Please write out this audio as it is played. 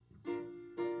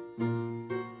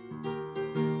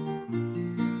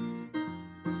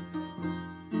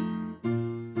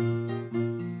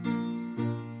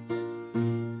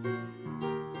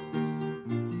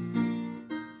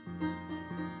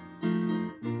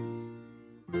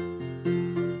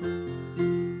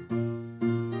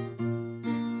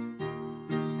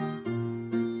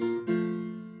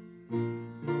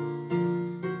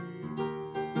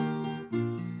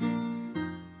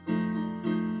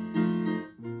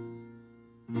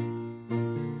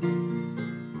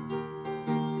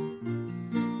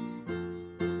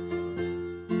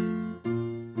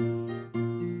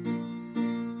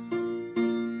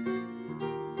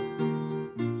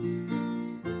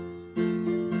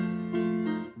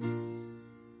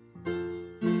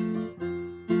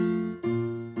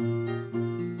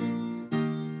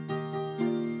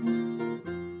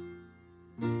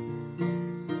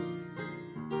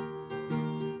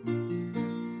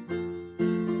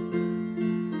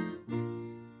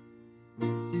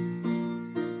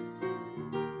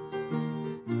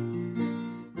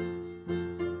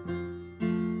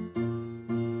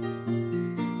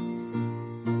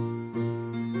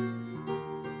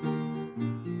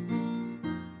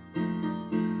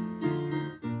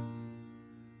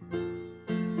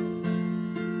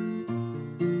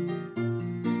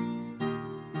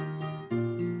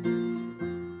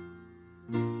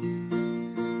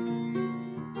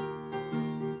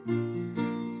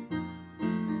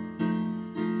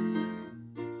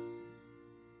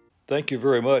Thank you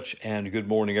very much, and good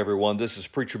morning, everyone. This is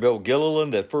Preacher Bill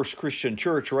Gilliland at First Christian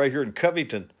Church right here in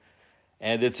Covington,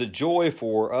 and it's a joy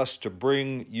for us to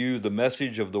bring you the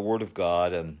message of the Word of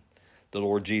God and the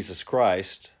Lord Jesus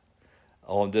Christ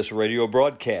on this radio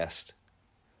broadcast.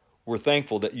 We're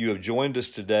thankful that you have joined us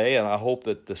today, and I hope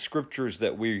that the scriptures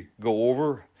that we go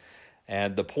over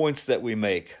and the points that we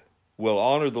make will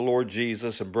honor the Lord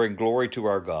Jesus and bring glory to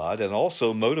our God, and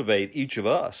also motivate each of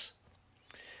us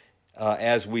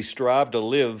as we strive to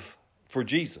live for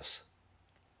Jesus.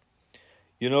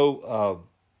 You know,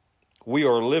 we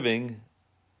are living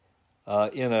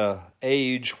in an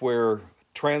age where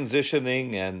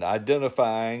transitioning and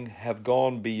identifying have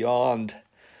gone beyond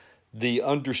the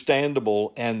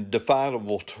understandable and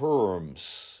definable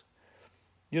terms.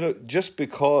 You know, just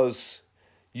because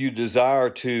you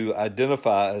desire to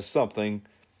identify as something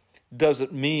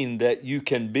doesn't mean that you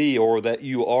can be or that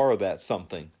you are that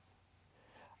something.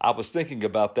 I was thinking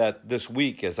about that this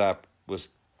week as I was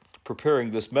preparing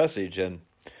this message. And,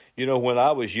 you know, when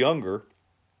I was younger,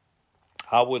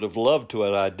 I would have loved to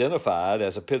have identified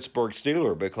as a Pittsburgh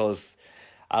Steeler because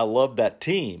I loved that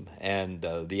team. And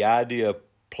the idea of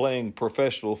playing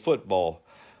professional football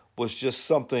was just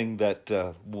something that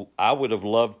I would have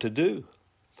loved to do.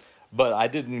 But I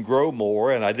didn't grow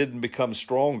more and I didn't become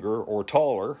stronger or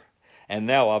taller. And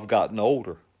now I've gotten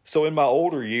older. So in my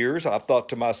older years, I've thought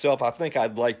to myself, I think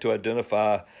I'd like to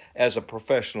identify as a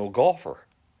professional golfer.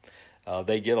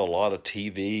 They get a lot of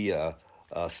TV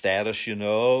status, you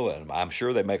know, and I'm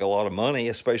sure they make a lot of money,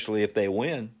 especially if they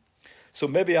win. So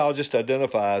maybe I'll just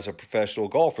identify as a professional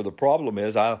golfer. The problem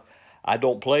is I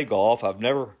don't play golf. I've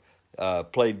never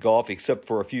played golf except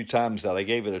for a few times that I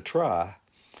gave it a try,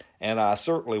 and I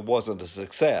certainly wasn't a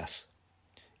success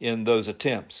in those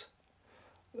attempts.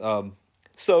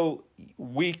 So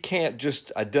we can't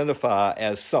just identify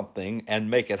as something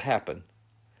and make it happen.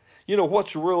 You know,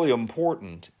 what's really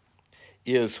important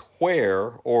is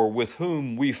where or with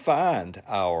whom we find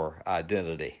our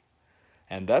identity.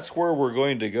 And that's where we're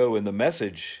going to go in the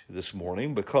message this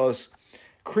morning, because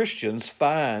Christians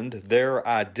find their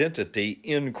identity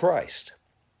in Christ.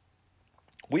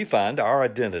 We find our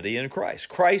identity in Christ.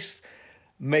 Christ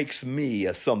makes me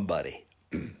a somebody.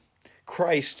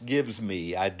 Christ gives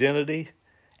me identity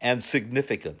and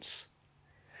significance.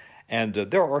 And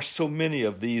there are so many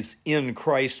of these in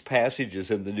Christ passages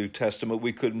in the New Testament,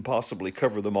 we couldn't possibly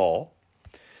cover them all.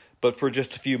 But for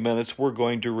just a few minutes, we're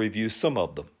going to review some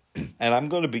of them. And I'm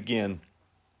going to begin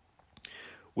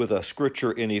with a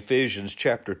scripture in Ephesians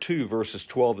chapter 2, verses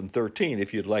 12 and 13,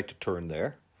 if you'd like to turn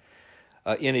there.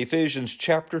 In Ephesians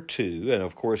chapter 2, and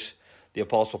of course, the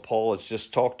Apostle Paul has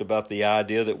just talked about the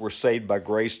idea that we're saved by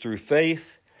grace through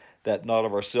faith, that not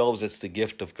of ourselves, it's the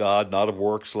gift of God, not of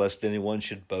works, lest anyone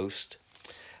should boast.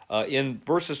 In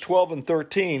verses 12 and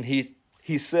 13,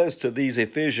 he says to these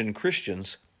Ephesian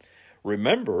Christians,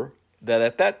 remember that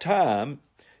at that time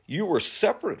you were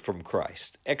separate from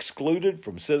Christ, excluded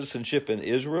from citizenship in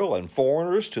Israel and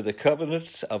foreigners to the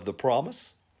covenants of the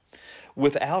promise,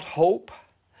 without hope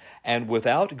and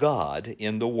without God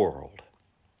in the world.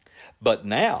 But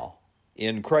now,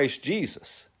 in Christ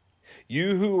Jesus,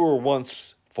 you who were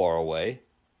once far away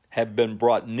have been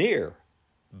brought near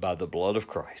by the blood of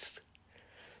Christ.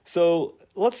 So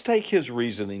let's take his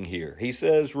reasoning here. He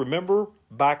says, remember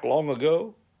back long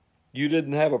ago, you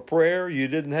didn't have a prayer, you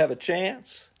didn't have a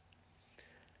chance.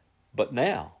 But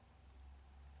now,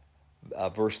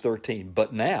 verse 13,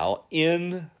 but now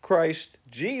in Christ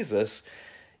Jesus,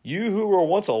 you who were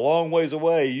once a long ways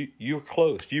away, you're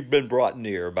close. You've been brought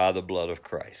near by the blood of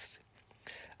Christ.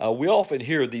 We often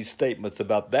hear these statements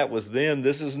about that was then,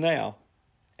 this is now.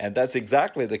 And that's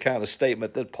exactly the kind of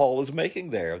statement that Paul is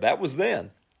making there. That was then.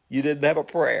 You didn't have a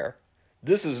prayer.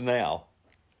 This is now.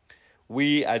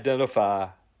 We identify,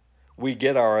 we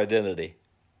get our identity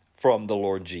from the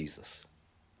Lord Jesus.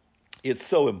 It's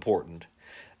so important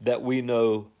that we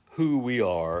know who we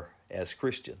are as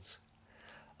Christians.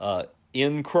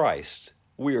 In Christ,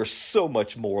 we are so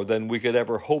much more than we could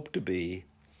ever hope to be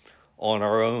on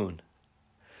our own.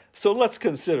 So let's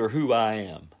consider who I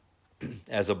am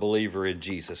as a believer in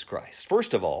Jesus Christ.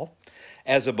 First of all,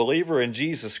 as a believer in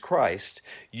Jesus Christ,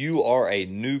 you are a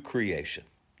new creation.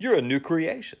 You're a new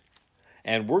creation.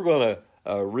 And we're going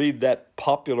to read that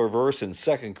popular verse in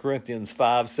 2 Corinthians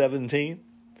 5:17,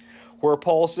 where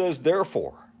Paul says,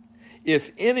 therefore,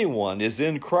 if anyone is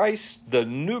in Christ, the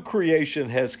new creation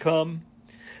has come,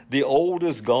 the old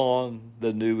is gone,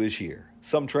 the new is here.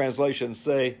 Some translations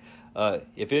say,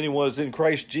 if anyone is in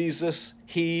Christ Jesus,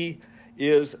 he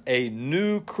is a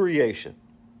new creation.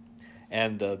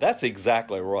 And that's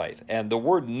exactly right. And the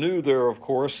word new there, of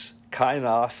course,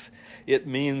 kainos. It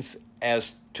means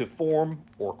as to form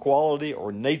or quality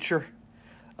or nature.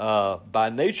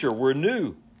 By nature, we're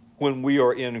new when we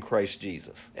are in Christ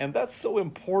Jesus. And that's so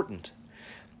important.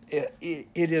 It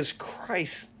is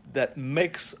Christ that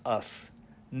makes us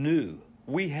new.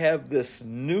 We have this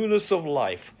newness of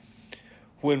life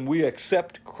when we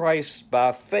accept Christ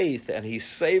by faith and he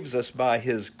saves us by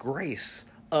his grace,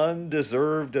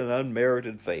 undeserved and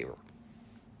unmerited favor.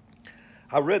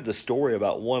 I read the story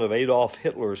about one of Adolf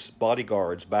Hitler's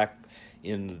bodyguards back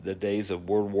in the days of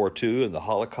World War II and the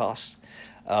Holocaust.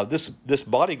 This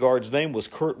bodyguard's name was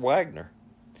Kurt Wagner,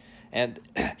 and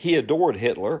he adored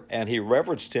Hitler, and he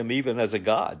reverenced him even as a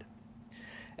god.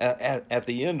 At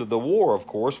the end of the war, of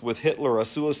course, with Hitler a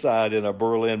suicide in a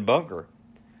Berlin bunker,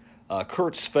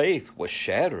 Kurt's faith was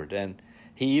shattered, and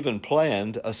he even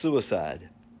planned a suicide.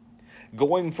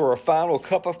 Going for a final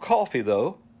cup of coffee,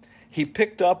 though, he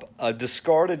picked up a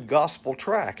discarded gospel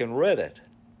tract and read it.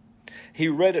 He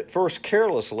read it first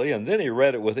carelessly, and then he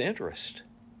read it with interest.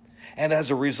 And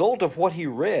as a result of what he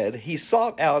read, he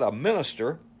sought out a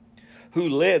minister who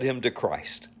led him to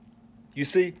Christ. You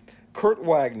see, Kurt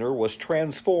Wagner was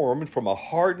transformed from a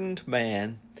hardened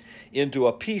man into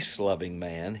a peace-loving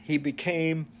man. He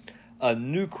became a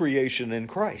new creation in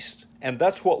Christ. And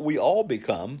that's what we all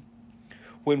become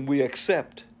when we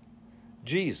accept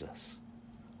Jesus.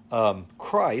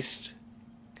 Christ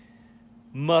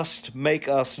must make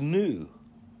us new.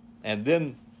 And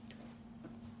then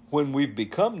when we've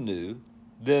become new,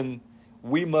 then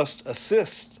we must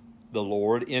assist the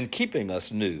Lord in keeping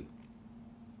us new.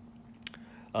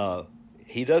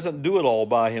 He doesn't do it all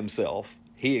by himself.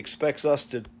 He expects us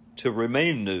to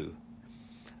remain new.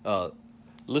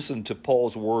 Listen to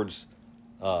Paul's words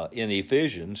in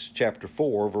Ephesians chapter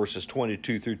 4, verses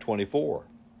 22 through 24.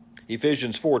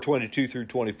 Ephesians 4, 22 through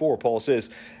 24, Paul says,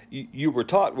 you were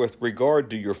taught with regard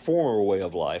to your former way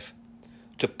of life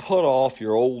to put off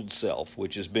your old self,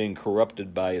 which is being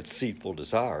corrupted by its deceitful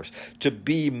desires, to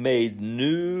be made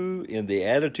new in the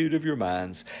attitude of your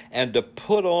minds, and to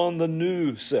put on the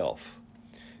new self,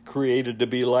 created to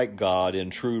be like God in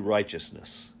true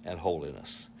righteousness and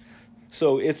holiness.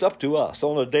 So it's up to us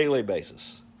on a daily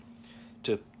basis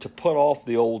to put off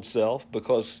the old self,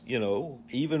 because,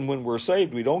 even when we're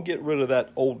saved, we don't get rid of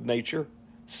that old nature.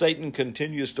 Satan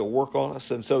continues to work on us,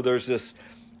 and so there's this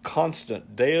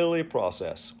constant daily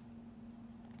process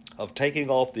of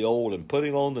taking off the old and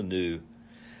putting on the new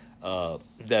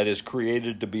that is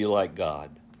created to be like God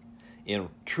in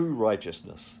true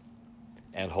righteousness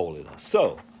and holiness.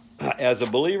 So, as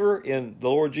a believer in the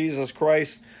Lord Jesus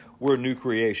Christ, we're new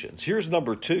creations. Here's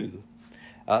number 2.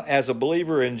 As a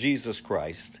believer in Jesus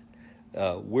Christ,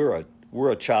 we're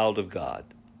a child of God.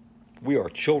 We are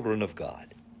children of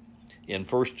God. In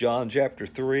 1 John chapter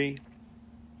 3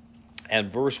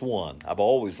 and verse 1, I've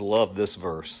always loved this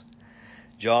verse.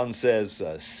 John says,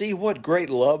 see what great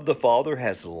love the Father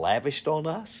has lavished on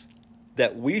us,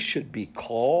 that we should be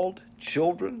called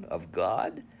children of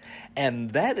God, and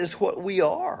that is what we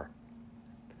are.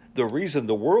 The reason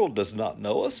the world does not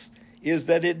know us is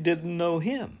that it didn't know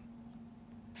him.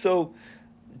 So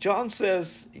John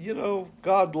says,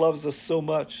 God loves us so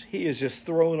much. He has just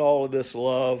thrown all of this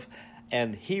love,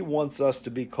 and he wants us to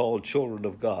be called children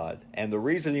of God. And the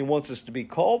reason he wants us to be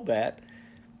called that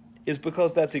is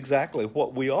because that's exactly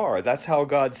what we are. That's how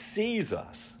God sees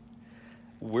us.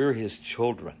 We're his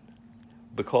children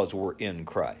because we're in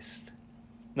Christ.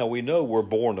 Now, we know we're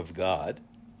born of God.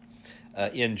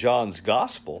 In John's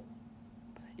gospel,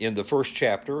 in the first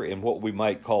chapter, in what we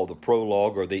might call the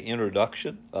prologue or the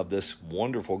introduction of this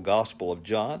wonderful Gospel of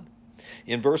John,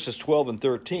 in verses 12 and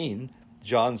 13,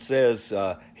 John says,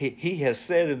 he has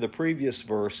said in the previous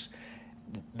verse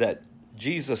that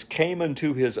Jesus came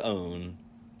unto his own,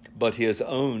 but his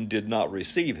own did not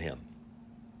receive him.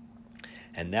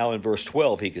 And now in verse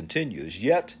 12 he continues,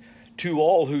 yet to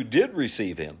all who did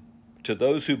receive him, to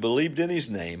those who believed in his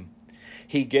name,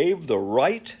 he gave the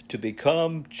right to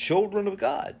become children of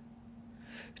God.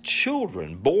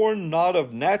 Children born not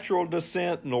of natural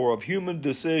descent, nor of human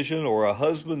decision or a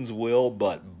husband's will,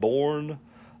 but born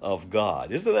of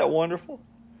God. Isn't that wonderful?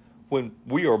 When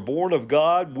we are born of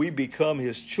God, we become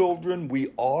his children. We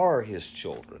are his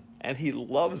children. And he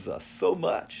loves us so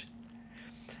much.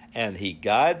 And he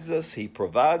guides us. He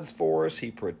provides for us.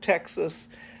 He protects us.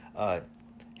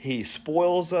 He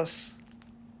spoils us.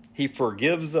 He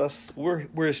forgives us. We're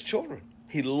his children.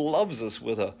 He loves us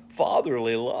with a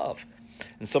fatherly love.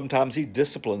 And sometimes he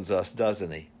disciplines us,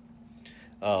 doesn't he?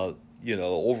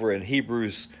 Over in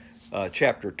Hebrews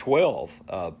chapter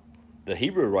 12, the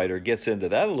Hebrew writer gets into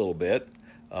that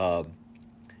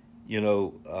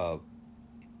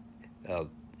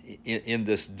in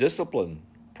this discipline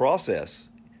process.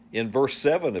 In verse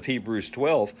 7 of Hebrews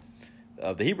 12,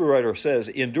 the Hebrew writer says,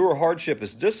 endure hardship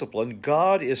as discipline.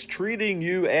 God is treating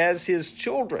you as his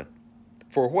children.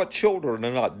 For what children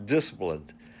are not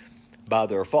disciplined by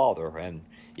their father? And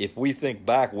if we think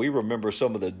back, we remember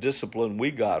some of the discipline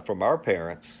we got from our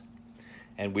parents,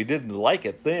 and we didn't like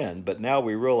it then, but now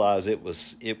we realize it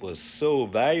was so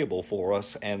valuable for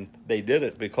us, and they did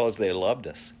it because they loved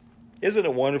us. Isn't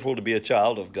it wonderful to be a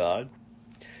child of God,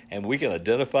 and we can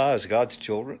identify as God's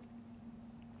children?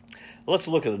 Let's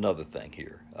look at another thing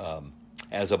here.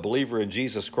 As a believer in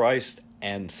Jesus Christ,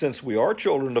 and since we are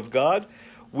children of God,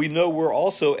 we know we're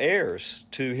also heirs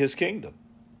to his kingdom.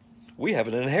 We have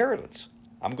an inheritance.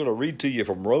 I'm going to read to you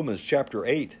from Romans chapter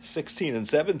 8, 16 and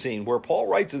 17, where Paul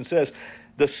writes and says,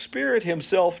 the Spirit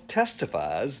himself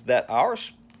testifies that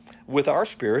with our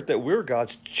spirit that we're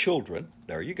God's children.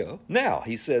 There you go. Now,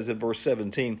 he says in verse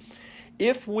 17,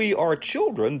 if we are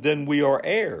children, then we are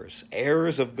heirs,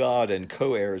 heirs of God and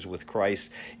co-heirs with Christ,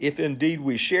 if indeed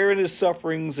we share in his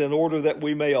sufferings, in order that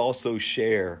we may also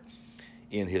share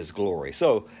in his glory.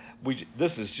 So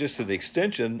this is just an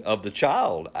extension of the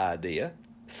child idea.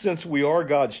 Since we are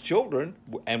God's children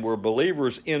and we're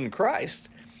believers in Christ,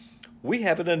 we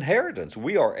have an inheritance.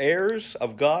 We are heirs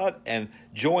of God and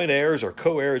joint heirs or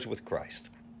co-heirs with Christ.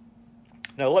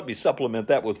 Now let me supplement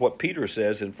that with what Peter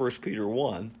says in 1 Peter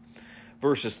 1,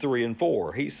 verses 3 and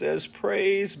 4. He says,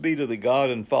 praise be to the God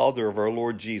and Father of our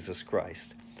Lord Jesus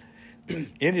Christ.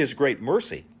 In his great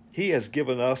mercy, he has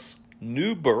given us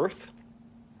new birth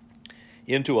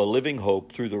into a living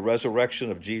hope through the resurrection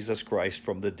of Jesus Christ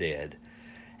from the dead,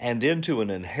 and into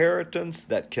an inheritance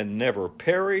that can never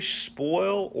perish,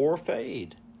 spoil, or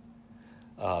fade.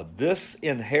 This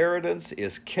inheritance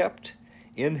is kept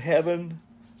in heaven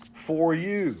for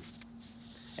you.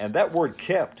 And that word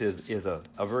kept is a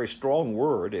very strong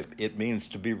word. It means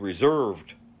to be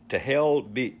reserved, to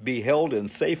be held in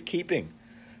safekeeping.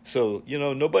 So,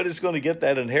 nobody's going to get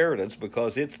that inheritance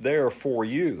because it's there for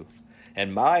you.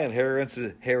 And my inheritance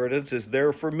is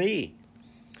there for me.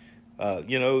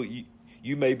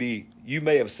 You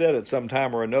may have said at some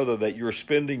time or another that you're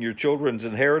spending your children's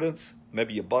inheritance.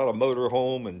 Maybe you bought a motor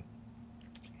home and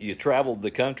you traveled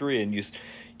the country and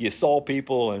you saw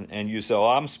people and you say,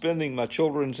 I'm spending my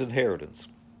children's inheritance.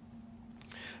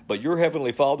 But your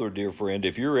Heavenly Father, dear friend,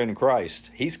 if you're in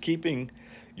Christ, he's keeping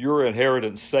your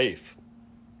inheritance safe.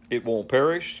 It won't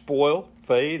perish, spoil,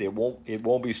 fade. It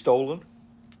won't be stolen.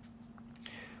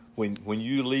 When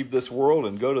you leave this world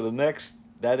and go to the next,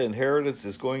 that inheritance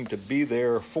is going to be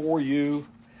there for you.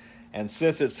 And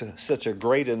since it's such a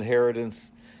great inheritance,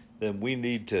 then we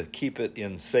need to keep it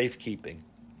in safekeeping.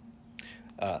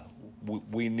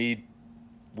 We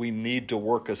need to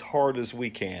work as hard as we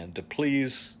can to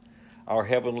please our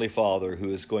Heavenly Father who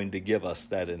is going to give us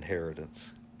that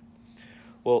inheritance.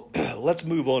 Well, let's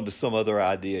move on to some other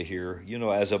idea here.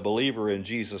 As a believer in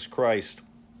Jesus Christ,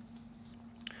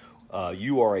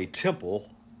 you are a temple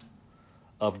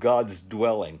of God's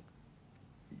dwelling.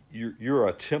 You're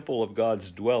a temple of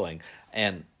God's dwelling.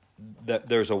 And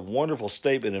there's a wonderful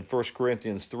statement in 1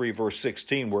 Corinthians 3, verse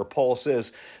 16, where Paul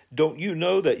says, don't you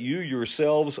know that you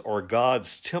yourselves are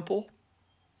God's temple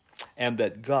and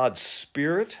that God's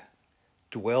Spirit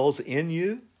dwells in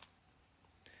you?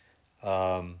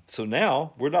 So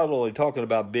now we're not only talking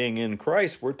about being in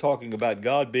Christ, we're talking about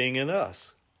God being in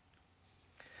us.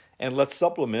 And let's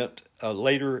supplement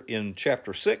later in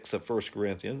chapter 6 of 1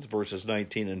 Corinthians, verses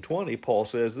 19 and 20, Paul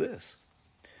says this,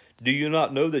 do you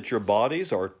not know that your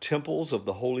bodies are temples of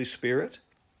the Holy Spirit,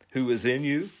 who is in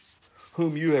you,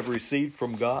 whom you have received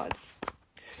from God?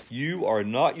 You are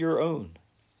not your own.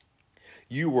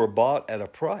 You were bought at a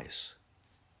price.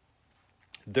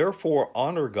 Therefore,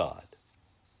 honor God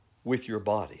with your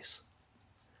bodies.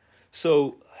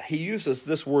 So he uses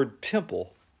this word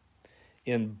temple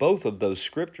in both of those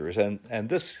scriptures, and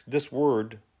this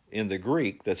word in the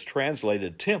Greek that's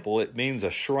translated temple, it means a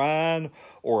shrine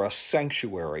or a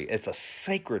sanctuary. It's a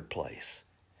sacred place.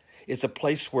 It's a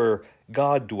place where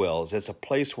God dwells. It's a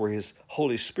place where his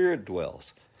Holy Spirit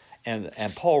dwells. And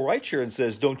Paul writes here and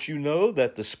says, don't you know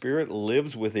that the Spirit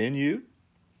lives within you?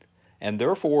 And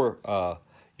therefore,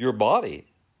 your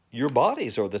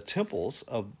bodies are the temples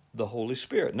of the Holy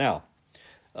Spirit. Now,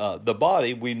 the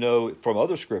body, we know from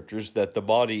other scriptures that the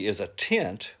body is a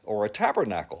tent or a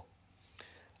tabernacle.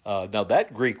 Now,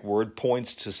 that Greek word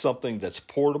points to something that's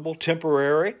portable,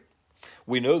 temporary.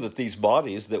 We know that these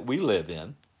bodies that we live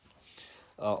in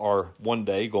are one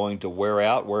day going to wear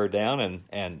out, wear down,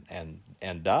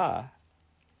 and die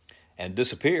and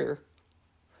disappear.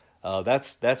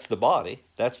 That's the body.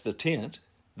 That's the tent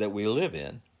that we live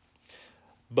in.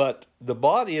 But the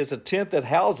body is a tent that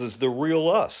houses the real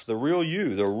us, the real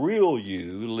you. The real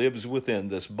you lives within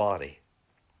this body.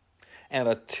 And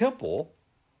a temple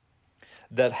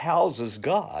that houses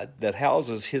God, that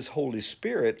houses His Holy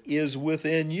Spirit, is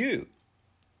within you.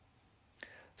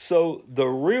 So the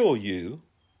real you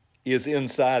is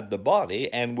inside the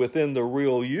body, and within the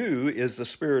real you is the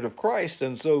Spirit of Christ.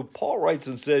 And so Paul writes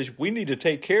and says, we need to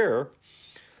take care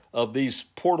of these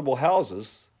portable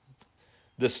houses,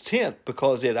 this tent,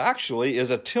 because it actually is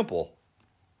a temple.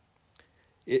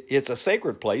 It's a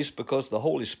sacred place because the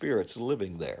Holy Spirit's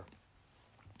living there.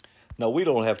 Now, we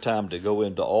don't have time to go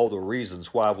into all the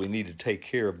reasons why we need to take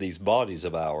care of these bodies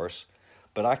of ours,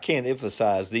 but I can't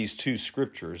emphasize these two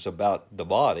scriptures about the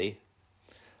body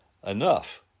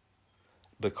enough,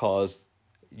 because,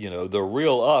 the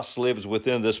real us lives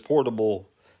within this portable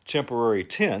temporary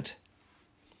tent,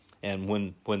 and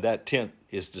when that tent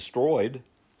is destroyed,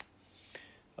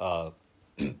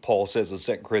 Paul says in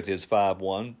 2 Corinthians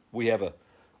 5:1, we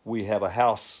have a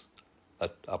house,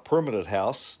 a permanent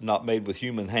house, not made with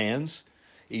human hands,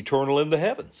 eternal in the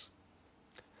heavens.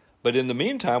 But in the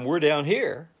meantime, we're down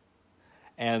here,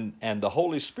 and the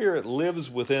Holy Spirit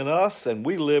lives within us, and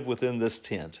we live within this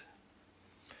tent.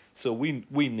 So we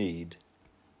need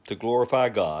to glorify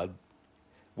God.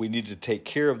 We need to take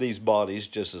care of these bodies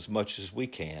just as much as we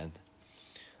can.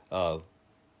 Let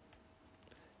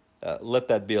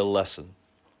that be a lesson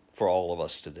for all of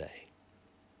us today.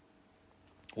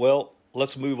 Well,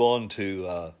 let's move on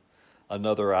to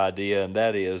another idea, and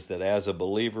that is that as a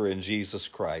believer in Jesus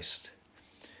Christ,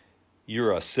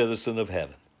 you're a citizen of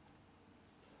heaven.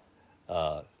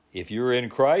 If you're in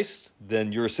Christ,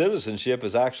 then your citizenship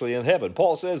is actually in heaven.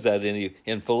 Paul says that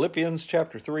in Philippians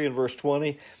chapter 3 and verse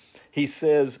 20. He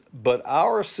says, but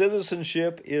our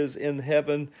citizenship is in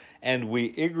heaven, and we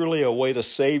eagerly await a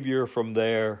Savior from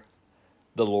there,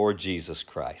 the Lord Jesus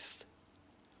Christ.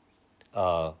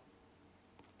 I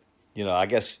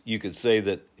guess you could say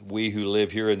that we who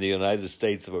live here in the United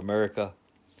States of America,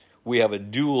 we have a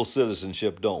dual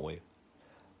citizenship, don't we?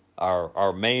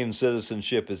 Our main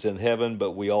citizenship is in heaven,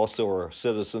 but we also are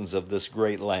citizens of this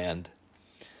great land,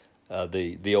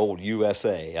 the old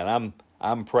USA. And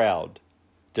I'm proud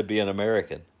to be an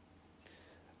American.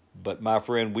 But my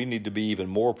friend, we need to be even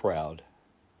more proud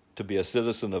to be a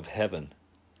citizen of heaven.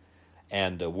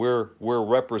 And we're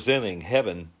representing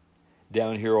heaven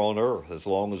down here on earth as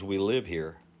long as we live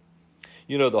here.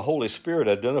 The Holy Spirit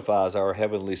identifies our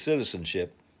heavenly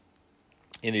citizenship.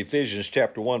 In Ephesians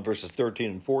chapter 1, verses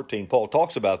 13 and 14, Paul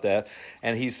talks about that,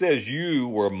 and he says, you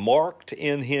were marked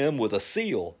in him with a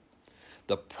seal,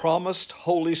 the promised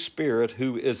Holy Spirit,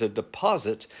 who is a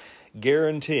deposit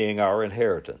guaranteeing our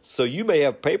inheritance. So you may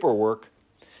have paperwork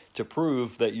to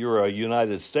prove that you're a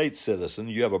United States citizen.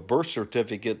 You have a birth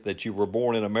certificate that you were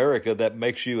born in America that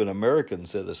makes you an American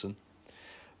citizen.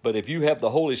 But if you have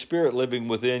the Holy Spirit living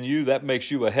within you, that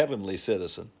makes you a heavenly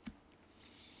citizen.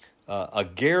 A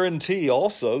guarantee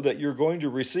also that you're going to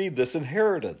receive this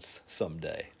inheritance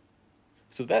someday.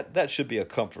 So that should be a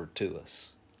comfort to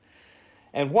us.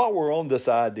 And while we're on this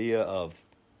idea of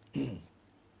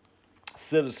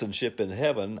citizenship in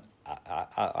heaven,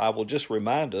 I will just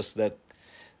remind us that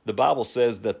the Bible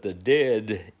says that the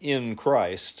dead in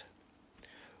Christ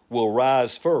will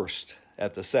rise first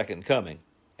at the second coming.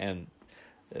 And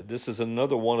this is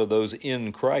another one of those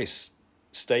in Christ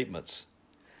statements.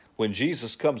 When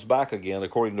Jesus comes back again,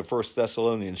 according to 1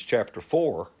 Thessalonians chapter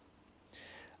 4,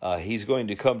 he's going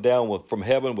to come down from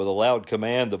heaven with a loud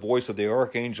command, the voice of the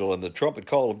archangel, and the trumpet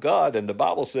call of God. And the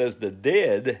Bible says the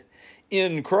dead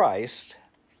in Christ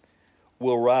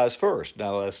will rise first.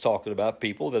 Now, that's talking about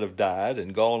people that have died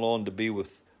and gone on to be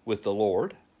with the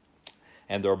Lord,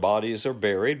 and their bodies are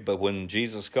buried. But when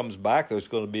Jesus comes back, there's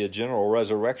going to be a general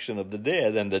resurrection of the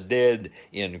dead, and the dead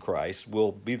in Christ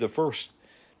will be the first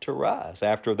to rise.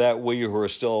 After that, we who are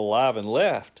still alive and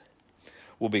left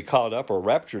will be caught up or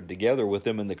raptured together with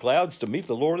them in the clouds to meet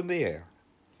the Lord in the air.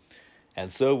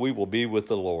 And so we will be with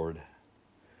the Lord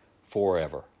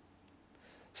forever.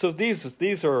 So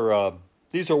these are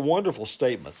wonderful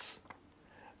statements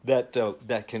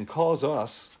that can cause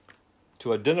us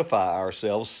to identify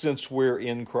ourselves since we're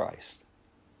in Christ.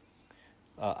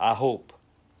 I hope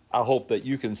that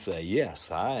you can say,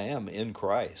 yes, I am in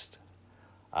Christ.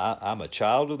 I'm a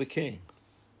child of the King.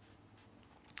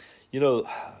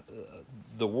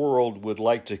 The world would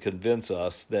like to convince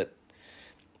us that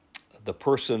the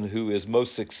person who is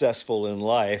most successful in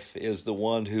life is the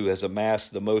one who has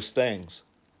amassed the most things.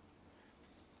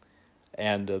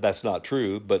 And that's not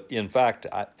true, but in fact,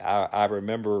 I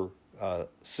remember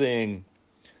seeing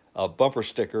a bumper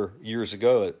sticker years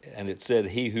ago, and it said,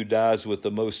 "He who dies with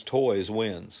the most toys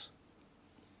wins."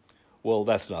 Well,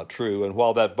 that's not true. And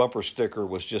while that bumper sticker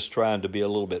was just trying to be a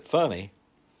little bit funny,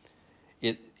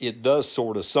 it does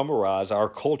sort of summarize our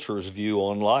culture's view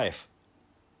on life.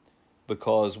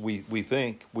 Because we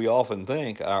often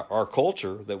think, our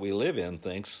culture that we live in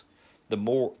thinks the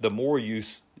more you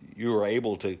are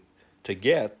able to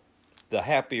get, the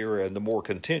happier and the more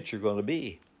content you're going to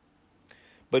be.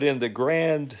 But in the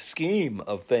grand scheme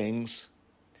of things,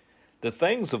 the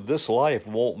things of this life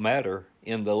won't matter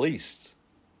in the least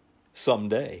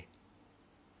someday.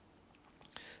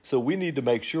 So we need to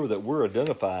make sure that we're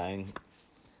identifying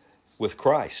with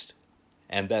Christ,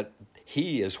 and that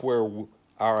He is where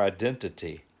our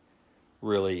identity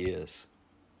really is.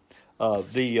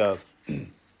 The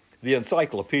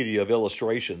Encyclopedia of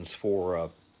Illustrations for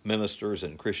Ministers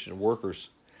and Christian Workers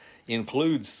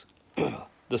includes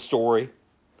the story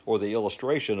or the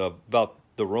illustration about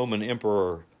the Roman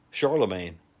Emperor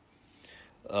Charlemagne,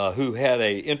 who had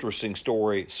an interesting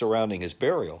story surrounding his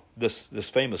burial. This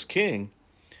famous king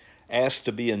asked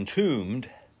to be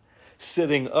entombed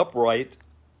sitting upright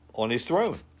on his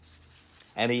throne.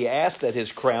 And he asked that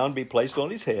his crown be placed on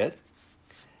his head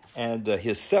and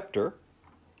his scepter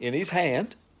in his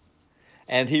hand.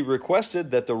 And he requested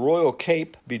that the royal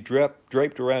cape be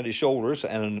draped around his shoulders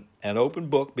and an open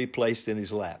book be placed in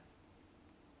his lap.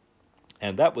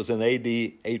 And that was in AD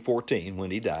 814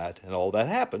 when he died, and all that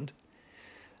happened.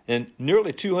 And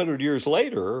nearly 200 years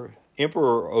later,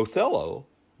 Emperor Othello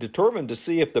determined to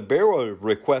see if the burial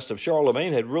request of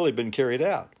Charlemagne had really been carried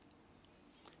out.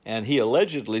 And he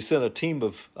allegedly sent a team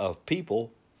of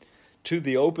people to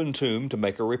the open tomb to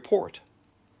make a report.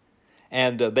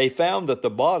 And they found that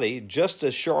the body, just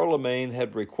as Charlemagne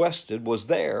had requested, was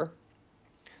there.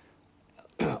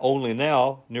 Only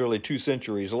now, nearly 2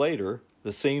 centuries later,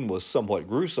 the scene was somewhat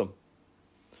gruesome.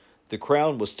 The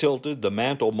crown was tilted, the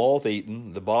mantle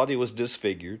moth-eaten, the body was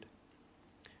disfigured.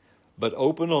 But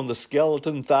open on the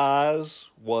skeleton thighs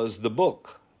was the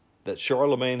book that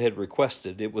Charlemagne had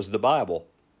requested. It was the Bible.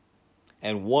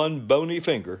 And one bony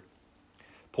finger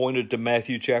pointed to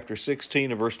Matthew chapter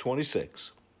 16 and verse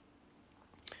 26,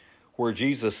 where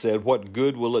Jesus said, "What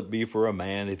good will it be for a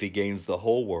man if he gains the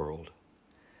whole world,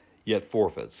 yet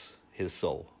forfeits his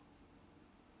soul?"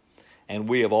 And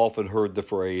we have often heard the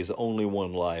phrase, "Only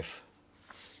one life.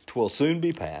 'Twill soon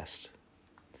be past.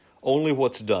 Only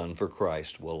what's done for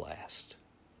Christ will last."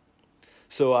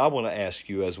 So I want to ask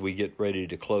you, as we get ready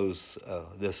to close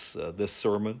this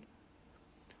sermon,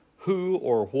 who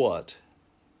or what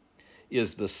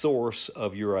is the source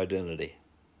of your identity?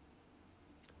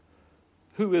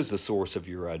 Who is the source of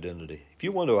your identity? If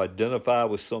you want to identify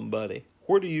with somebody,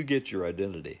 where do you get your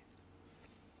identity?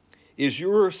 Is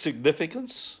your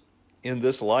significance in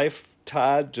this life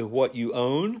tied to what you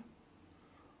own,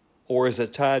 or is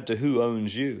it tied to who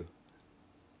owns you?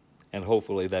 And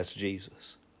hopefully that's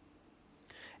Jesus.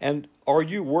 And are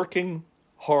you working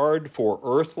hard for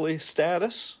earthly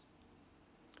status?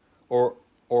 Or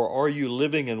are you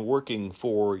living and working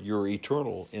for your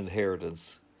eternal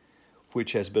inheritance,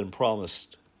 which has been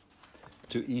promised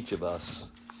to each of us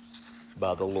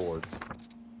by the Lord?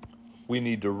 We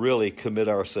need to really commit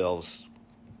ourselves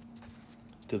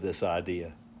to this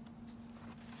idea.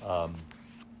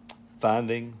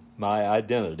 Finding my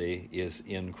identity is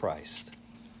in Christ.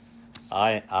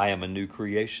 I am a new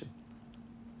creation.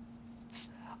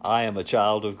 I am a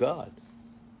child of God.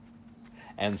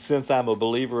 And since I'm a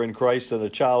believer in Christ and a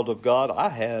child of God, I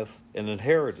have an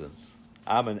inheritance.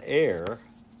 I'm an heir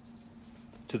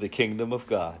to the kingdom of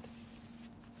God.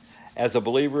 As a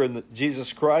believer in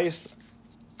Jesus Christ,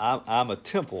 I'm a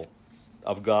temple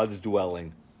of God's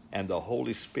dwelling, and the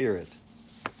Holy Spirit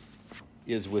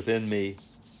is within me.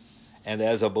 And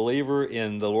as a believer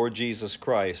in the Lord Jesus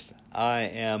Christ, I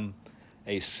am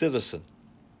a citizen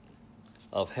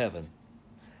of heaven.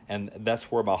 And that's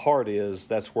where my heart is.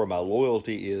 That's where my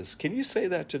loyalty is. Can you say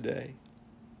that today?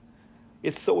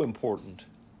 It's so important.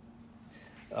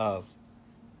 I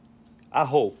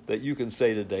hope that you can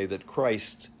say today that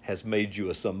Christ has made you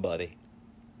a somebody.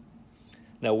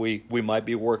 Now, we might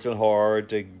be working hard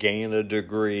to gain a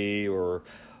degree or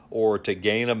to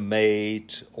gain a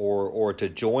mate or to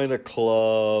join a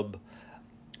club,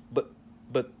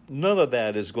 but none of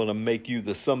that is going to make you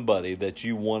the somebody that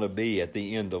you want to be at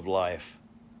the end of life.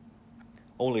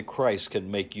 Only Christ can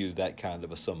make you that kind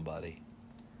of a somebody.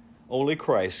 Only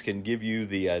Christ can give you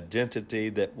the identity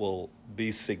that will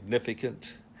be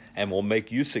significant and will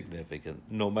make you significant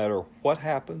no matter what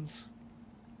happens,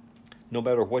 no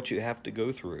matter what you have to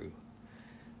go through.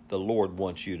 The Lord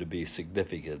wants you to be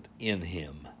significant in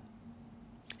Him.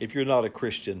 If you're not a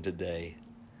Christian today,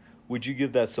 would you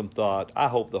give that some thought? I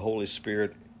hope the Holy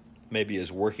Spirit maybe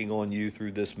is working on you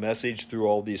through this message, through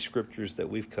all these scriptures that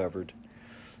we've covered.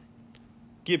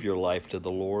 Give your life to the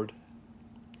Lord.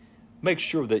 Make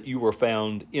sure that you are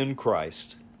found in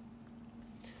Christ.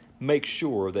 Make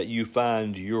sure that you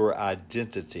find your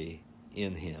identity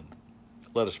in Him.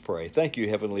 Let us pray. Thank you,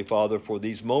 Heavenly Father, for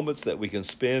these moments that we can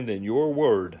spend in your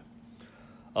word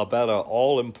about an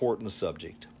all-important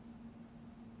subject.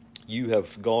 You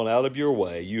have gone out of your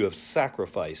way. You have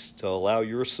sacrificed to allow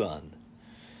your Son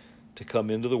to come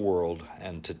into the world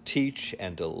and to teach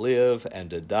and to live and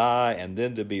to die and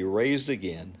then to be raised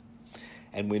again.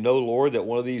 And we know, Lord, that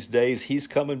one of these days He's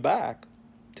coming back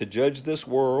to judge this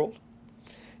world.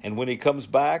 And when He comes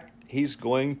back, He's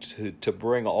going to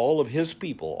bring all of His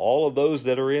people, all of those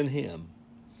that are in Him,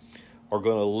 are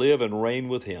going to live and reign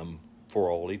with Him for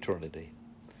all eternity.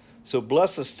 So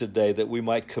bless us today that we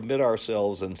might commit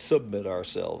ourselves and submit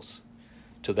ourselves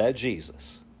to that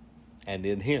Jesus, and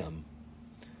in Him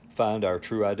find our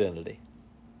true identity.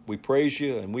 We praise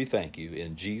you and we thank you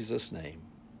in Jesus' name.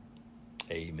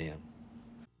 Amen.